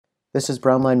This is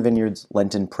Brownline Vineyard's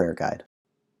Lenten Prayer Guide.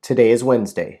 Today is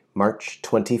Wednesday, March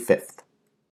 25th.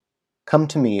 Come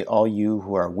to me, all you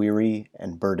who are weary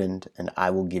and burdened, and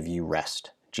I will give you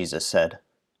rest, Jesus said.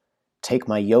 Take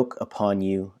my yoke upon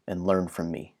you and learn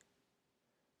from me.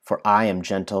 For I am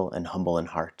gentle and humble in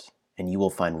heart, and you will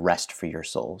find rest for your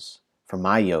souls. For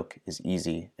my yoke is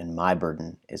easy and my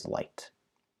burden is light.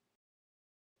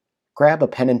 Grab a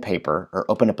pen and paper or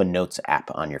open up a notes app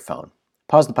on your phone.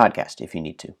 Pause the podcast if you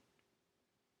need to.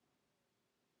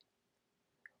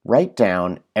 Write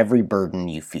down every burden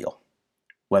you feel.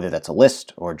 Whether that's a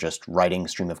list or just writing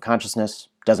stream of consciousness,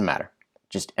 doesn't matter.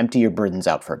 Just empty your burdens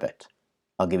out for a bit.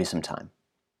 I'll give you some time.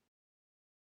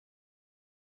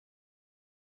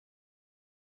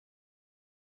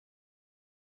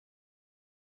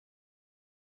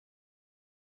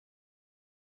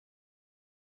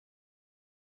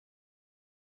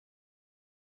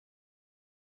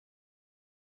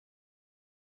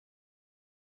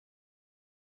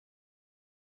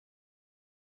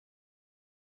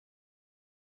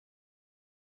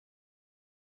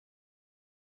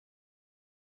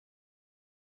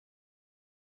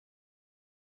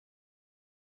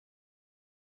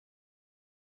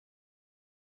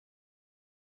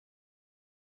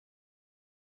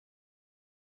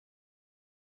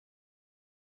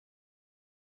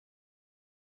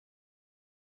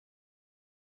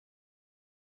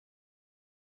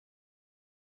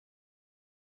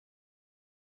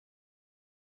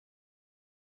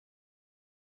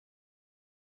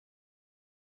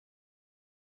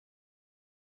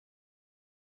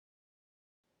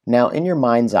 Now, in your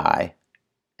mind's eye,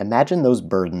 imagine those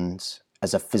burdens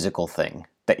as a physical thing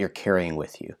that you're carrying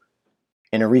with you.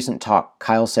 In a recent talk,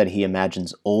 Kyle said he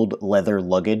imagines old leather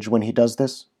luggage when he does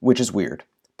this, which is weird,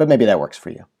 but maybe that works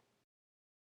for you.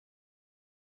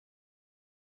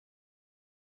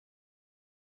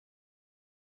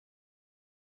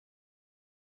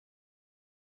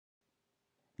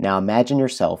 Now imagine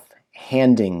yourself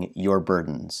handing your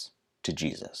burdens to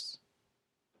Jesus.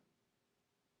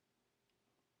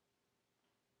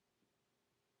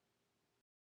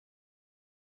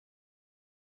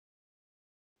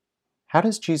 How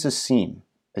does Jesus seem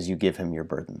as you give him your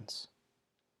burdens?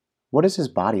 What is his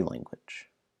body language?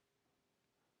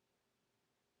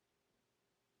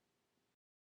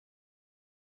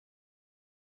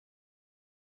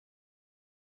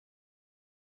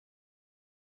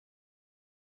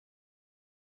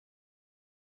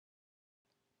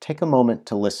 Take a moment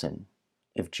to listen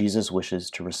if Jesus wishes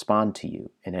to respond to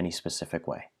you in any specific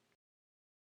way.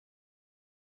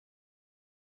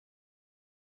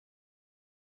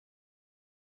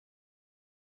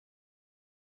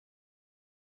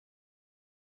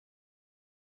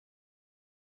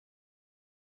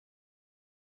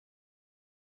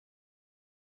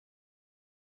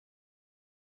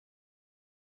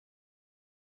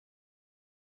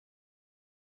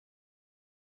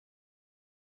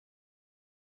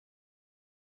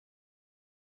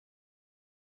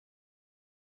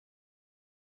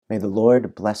 May the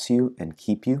Lord bless you and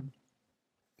keep you.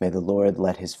 May the Lord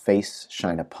let his face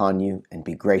shine upon you and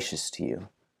be gracious to you.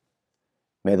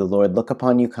 May the Lord look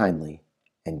upon you kindly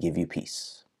and give you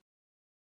peace.